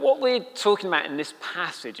what we're talking about in this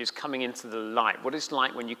passage is coming into the light, what it's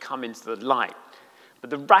like when you come into the light.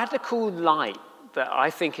 But the radical light that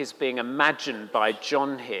I think is being imagined by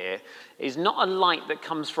John here is not a light that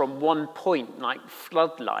comes from one point like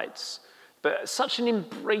floodlights, but such an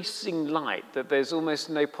embracing light that there's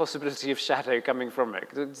almost no possibility of shadow coming from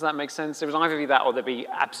it. Does that make sense? There would either be that or there'd be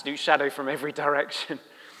absolute shadow from every direction.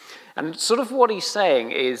 And sort of what he's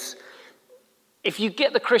saying is, if you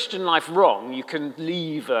get the Christian life wrong, you can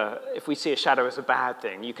leave, if we see a shadow as a bad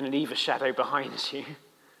thing, you can leave a shadow behind you.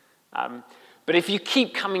 But if you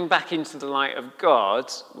keep coming back into the light of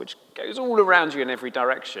God, which goes all around you in every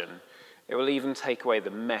direction, it will even take away the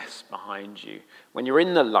mess behind you. When you're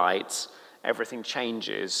in the light, everything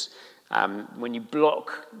changes. When you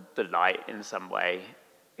block the light in some way,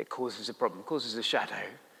 it causes a problem, causes a shadow.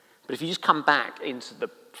 But if you just come back into the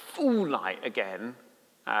full light again,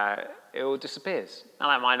 it all disappears. Now,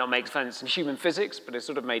 that might not make sense in human physics, but it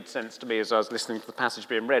sort of made sense to me as I was listening to the passage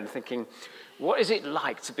being read, thinking, what is it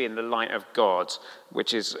like to be in the light of God,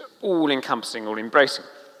 which is all-encompassing, all-embracing?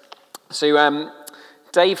 So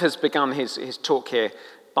Dave has begun his talk here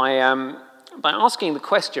by asking the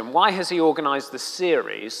question, why has he organized the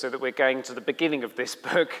series so that we're going to the beginning of this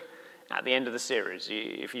book at the end of the series?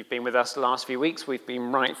 If you've been with us the last few weeks, we've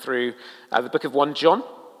been right through the book of 1 John.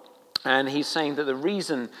 And he's saying that the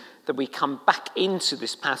reason that we come back into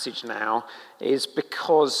this passage now is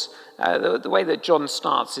because the way that John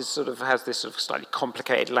starts is sort of has this sort of slightly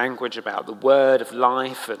complicated language about the word of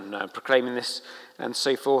life and proclaiming this and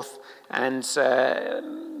so forth. And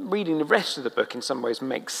reading the rest of the book in some ways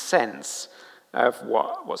makes sense of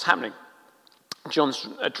what's happening. John's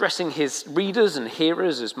addressing his readers and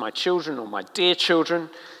hearers as my children or my dear children,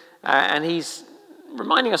 and he's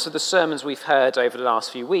reminding us of the sermons we've heard over the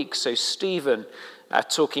last few weeks. So Stephen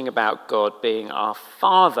talking about God being our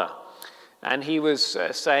Father. And he was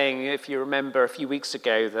saying, if you remember a few weeks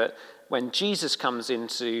ago, that when Jesus comes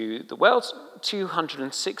into the world,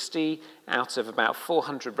 260 out of about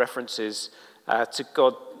 400 references to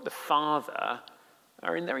God the Father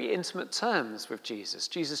are in very intimate terms with Jesus.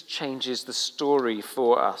 Jesus changes the story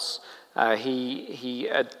for us. He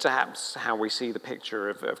adapts how we see the picture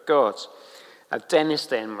of God. Dennis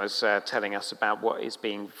then was telling us about what is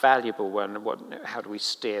being valuable and how do we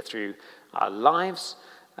steer through our lives,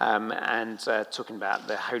 and talking about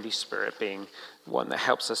the Holy Spirit being one that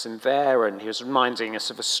helps us in there. And he was reminding us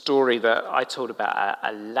of a story that I told about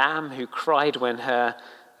a lamb who cried when her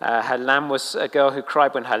lamb was a girl who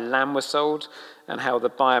cried when her lamb was sold, and how the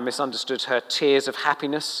buyer misunderstood her tears of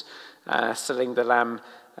happiness, selling the lamb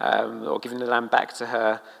or giving the lamb back to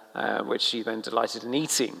her, which she then delighted in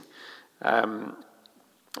eating. And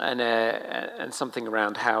something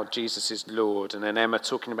around how Jesus is Lord, and then Emma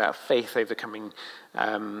talking about faith overcoming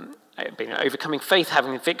faith,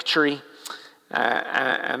 having victory,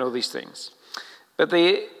 and all these things. But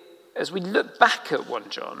as we look back at 1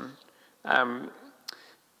 John,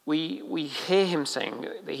 we hear him saying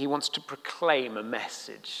that he wants to proclaim a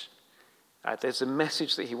message. There's a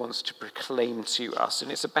message that he wants to proclaim to us,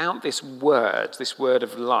 and it's about this word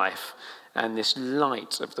of life, and this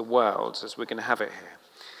light of the world, as we're going to have it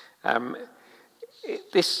here.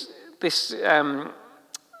 This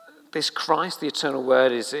Christ, the eternal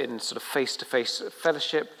word, is in sort of face-to-face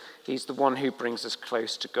fellowship. He's the one who brings us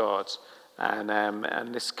close to God,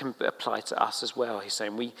 and this can apply to us as well. He's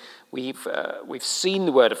saying we've seen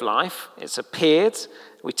the word of life. It's appeared.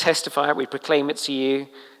 We testify it. We proclaim it to you.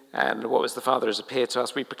 And what was the Father has appeared to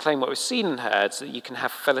us. We proclaim what we've seen and heard, so that you can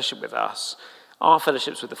have fellowship with us. Our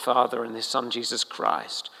fellowships with the Father and his Son, Jesus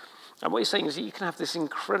Christ. And what he's saying is that you can have this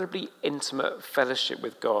incredibly intimate fellowship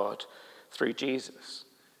with God through Jesus.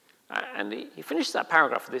 And he finishes that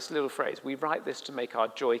paragraph with this little phrase, we write this to make our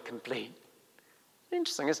joy complete.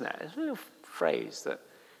 Interesting, isn't it? It's a little phrase that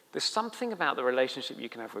there's something about the relationship you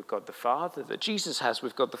can have with God the Father, that Jesus has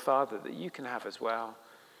with God the Father, that you can have as well,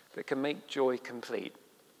 that can make joy complete.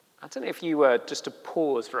 I don't know if you were just to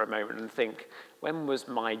pause for a moment and think, when was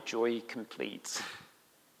my joy complete?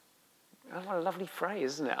 Oh, what a lovely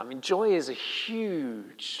phrase, isn't it? I mean, joy is a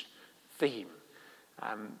huge theme.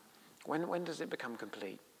 When does it become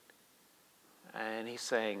complete? And he's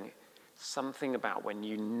saying something about when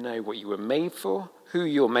you know what you were made for, who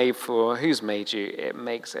you're made for, who's made you, it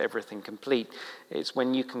makes everything complete. It's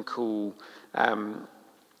when you can call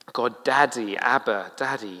God Daddy, Abba,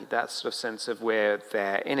 Daddy, that sort of sense of where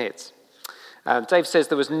they're in it. Dave says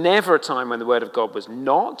there was never a time when the word of God was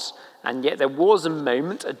not, and yet there was a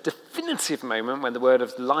moment, a definitive moment, when the word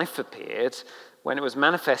of life appeared, when it was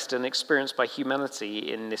manifested and experienced by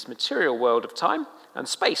humanity in this material world of time and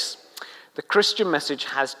space. The Christian message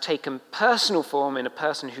has taken personal form in a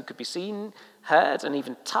person who could be seen, heard, and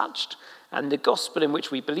even touched. And the gospel in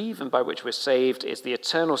which we believe and by which we're saved is the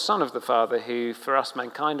eternal Son of the Father who, for us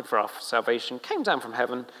mankind and for our salvation, came down from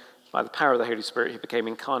heaven by the power of the Holy Spirit, who became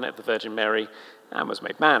incarnate of the Virgin Mary and was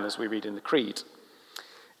made man, as we read in the Creed.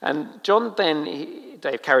 And John then,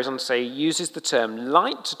 Dave carries on to say, uses the term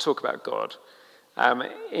light to talk about God.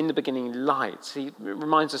 In the beginning, light. He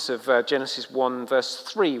reminds us of Genesis 1, verse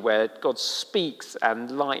 3, where God speaks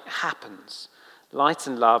and light happens. Light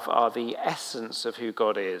and love are the essence of who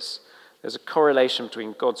God is. There's a correlation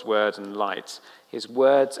between God's word and light. His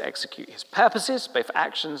words execute his purposes, both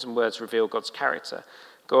actions and words reveal God's character.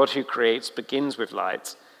 God who creates begins with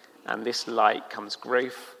light, and this light comes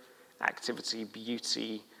growth, activity,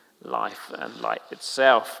 beauty, life, and light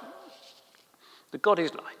itself. But God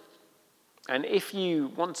is light. And if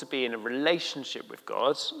you want to be in a relationship with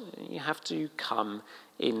God, you have to come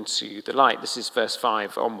into the light. This is verse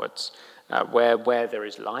 5 onwards. Where there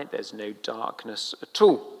is light, there's no darkness at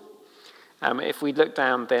all. If we look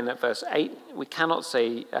down then at verse 8, we cannot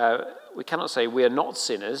say we are not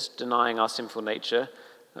sinners, denying our sinful nature,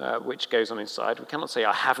 which goes on inside. We cannot say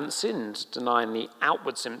I haven't sinned, denying the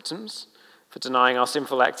outward symptoms. For denying our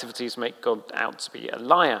sinful activities make God out to be a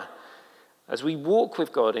liar. As we walk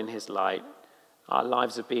with God in his light, our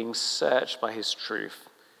lives are being searched by his truth.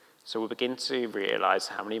 So we'll begin to realize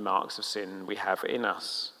how many marks of sin we have in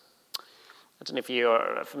us. I don't know if you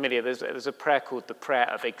are familiar, there's a prayer called the prayer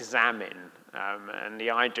of examine. And the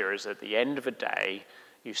idea is at the end of a day,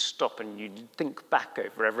 you stop and you think back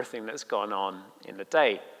over everything that's gone on in the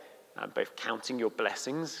day, both counting your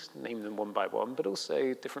blessings, name them one by one, but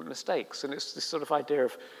also different mistakes. And it's this sort of idea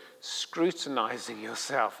of scrutinizing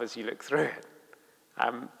yourself as you look through it.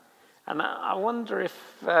 And I wonder if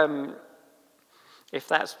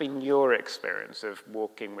that's been your experience of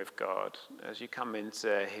walking with God as you come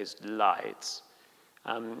into his light.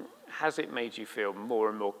 Has it made you feel more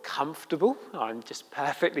and more comfortable? I'm just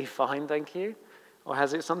perfectly fine, thank you. Or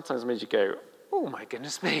has it sometimes made you go, oh my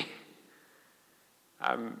goodness me.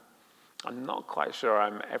 I'm not quite sure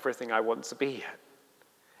I'm everything I want to be yet.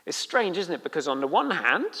 It's strange, isn't it? Because on the one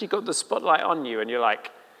hand, you've got the spotlight on you and you're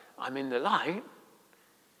like, I'm in the light.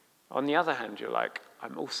 On the other hand, you're like,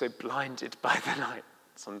 I'm also blinded by the night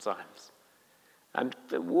sometimes. And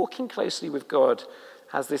walking closely with God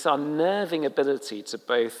has this unnerving ability to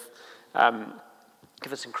both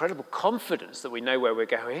give us incredible confidence that we know where we're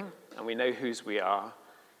going and we know whose we are,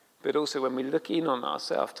 but also when we look in on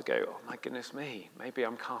ourselves to go, oh my goodness me, maybe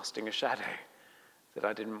I'm casting a shadow that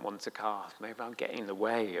I didn't want to cast. Maybe I'm getting in the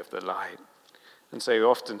way of the light. And so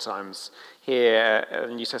oftentimes here,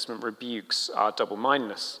 the New Testament rebukes our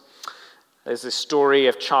double-mindedness. There's this story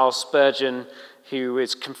of Charles Spurgeon, who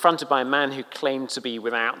is confronted by a man who claimed to be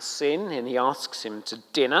without sin, and he asks him to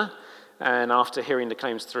dinner. And after hearing the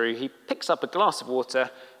claims through, he picks up a glass of water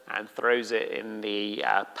and throws it in the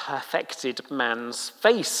perfected man's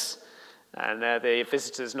face. And the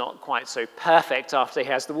visitor's not quite so perfect after he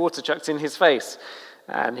has the water chucked in his face.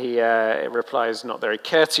 And he replies not very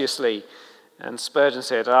courteously. And Spurgeon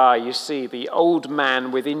said, you see, the old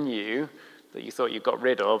man within you that you thought you got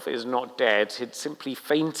rid of is not dead. He'd simply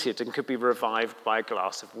fainted and could be revived by a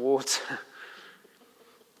glass of water.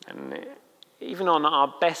 And even on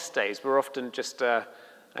our best days, we're often just a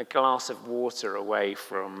glass of water away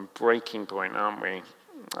from breaking point, aren't we?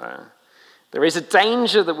 There is a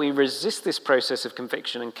danger that we resist this process of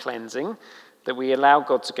conviction and cleansing, that we allow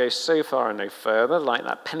God to go so far and no further, like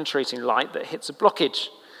that penetrating light that hits a blockage.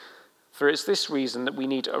 For it's this reason that we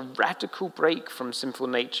need a radical break from sinful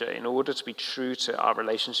nature in order to be true to our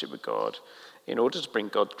relationship with God, in order to bring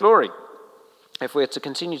God glory. If we're to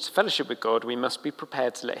continue to fellowship with God, we must be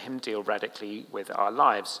prepared to let him deal radically with our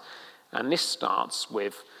lives. And this starts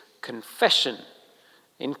with confession.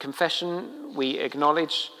 In confession, we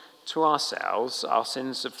acknowledge to ourselves our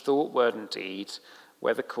sins of thought, word, and deed,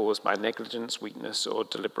 whether caused by negligence, weakness, or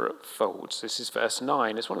deliberate faults. This is verse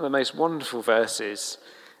 9. It's one of the most wonderful verses,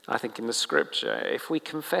 I think, in the scripture. If we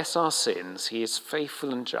confess our sins, he is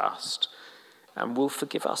faithful and just and will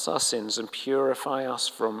forgive us our sins and purify us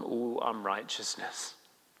from all unrighteousness.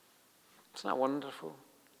 Isn't that wonderful?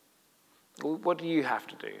 Well, what do you have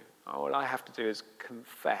to do? All I have to do is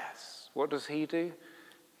confess. What does he do?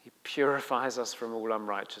 He purifies us from all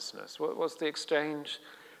unrighteousness. What's the exchange?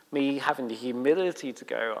 Me having the humility to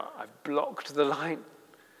go, I've blocked the light.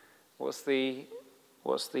 What's the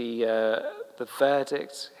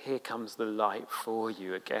verdict? Here comes the light for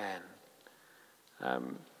you again.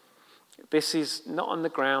 This is not on the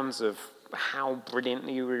grounds of how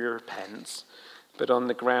brilliantly we repent. but on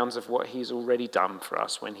the grounds of what he's already done for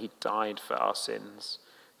us when he died for our sins.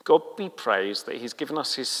 God be praised that he's given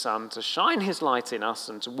us his Son to shine his light in us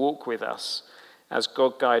and to walk with us as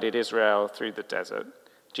God guided Israel through the desert.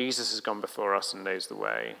 Jesus has gone before us and knows the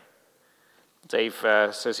way. Dave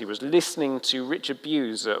says he was listening to Richard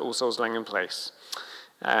Buse at All Souls Langham Place,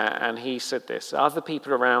 and he said this: other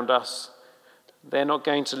people around us, they're not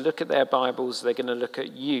going to look at their Bibles, they're going to look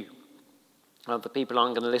at you. Other people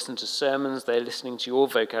aren't going to listen to sermons, they're listening to your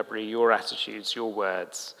vocabulary, your attitudes, your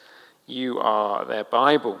words. You are their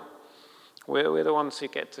Bible. We're the ones who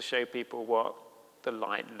get to show people what the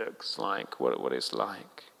light looks like, what it's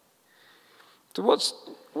like. So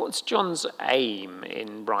what's John's aim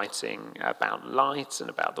in writing about light and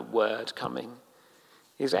about the word coming?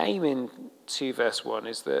 His aim in 2 verse 1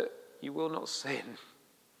 is that you will not sin.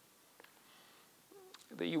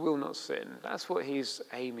 That you will not sin. That's what he's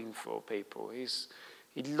aiming for, people.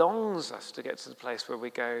 He longs us to get to the place where we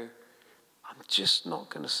go, I'm just not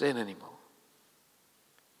going to sin anymore.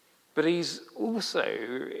 But he's also,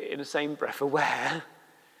 in the same breath, aware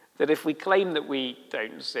that if we claim that we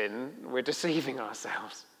don't sin, we're deceiving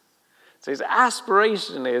ourselves. So his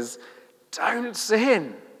aspiration is, don't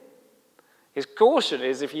sin. His caution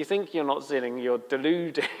is, if you think you're not sinning, you're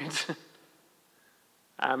deluded.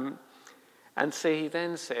 And so he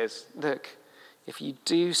then says, look, if you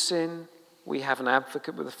do sin, we have an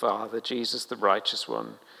advocate with the Father, Jesus the righteous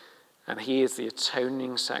one, and he is the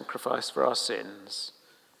atoning sacrifice for our sins.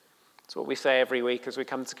 It's what we say every week as we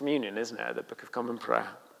come to communion, isn't it? The Book of Common Prayer.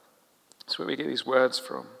 That's where we get these words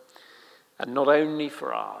from. And not only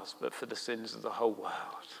for ours, but for the sins of the whole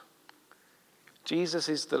world. Jesus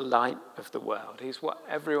is the light of the world. He's what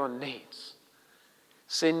everyone needs.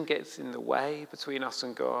 Sin gets in the way between us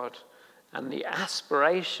and God. And the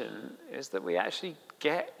aspiration is that we actually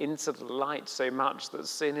get into the light so much that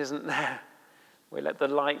sin isn't there. We let the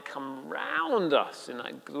light come round us in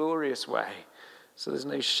that glorious way so there's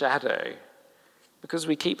no shadow. Because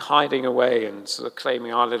we keep hiding away and sort of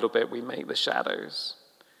claiming our little bit, we make the shadows.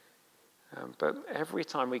 But every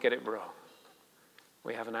time we get it wrong,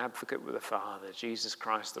 we have an advocate with the Father, Jesus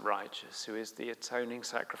Christ the righteous, who is the atoning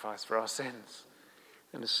sacrifice for our sins.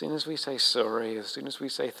 And as soon as we say sorry, as soon as we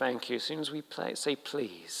say thank you, as soon as we say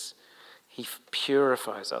please, he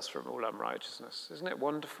purifies us from all unrighteousness. Isn't it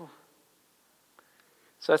wonderful?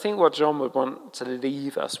 So I think what John would want to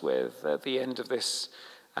leave us with at the end of this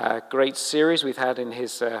great series we've had in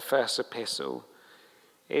his first epistle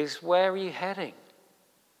is, where are you heading?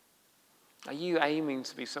 Are you aiming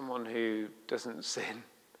to be someone who doesn't sin?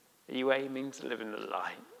 Are you aiming to live in the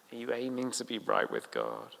light? Are you aiming to be right with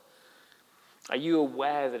God? Are you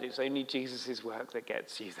aware that it's only Jesus' work that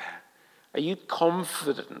gets you there? Are you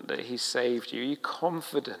confident that he saved you? Are you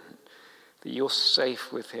confident that you're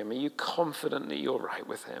safe with him? Are you confident that you're right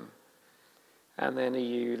with him? And then are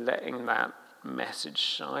you letting that message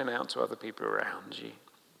shine out to other people around you?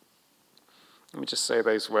 Let me just say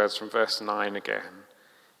those words from verse 9 again.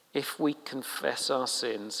 If we confess our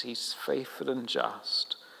sins, he's faithful and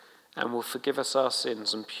just and will forgive us our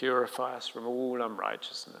sins and purify us from all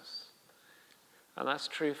unrighteousness. And that's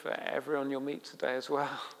true for everyone you'll meet today as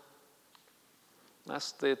well.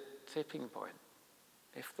 That's the tipping point.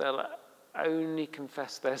 If they'll only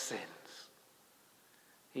confess their sins,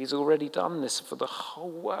 he's already done this for the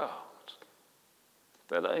whole world.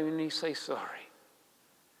 They'll only say sorry.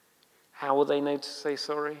 How will they know to say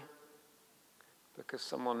sorry? Because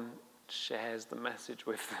someone shares the message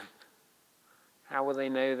with them. How will they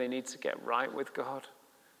know they need to get right with God?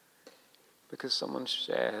 Because someone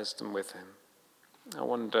shares them with him. I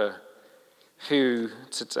wonder who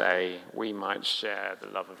today we might share the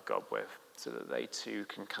love of God with, so that they too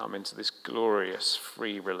can come into this glorious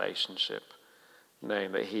free relationship,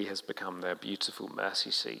 knowing that he has become their beautiful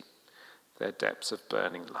mercy seat, their depths of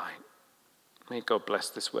burning light. May God bless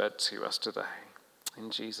this word to us today.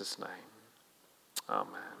 In Jesus' name,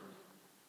 amen.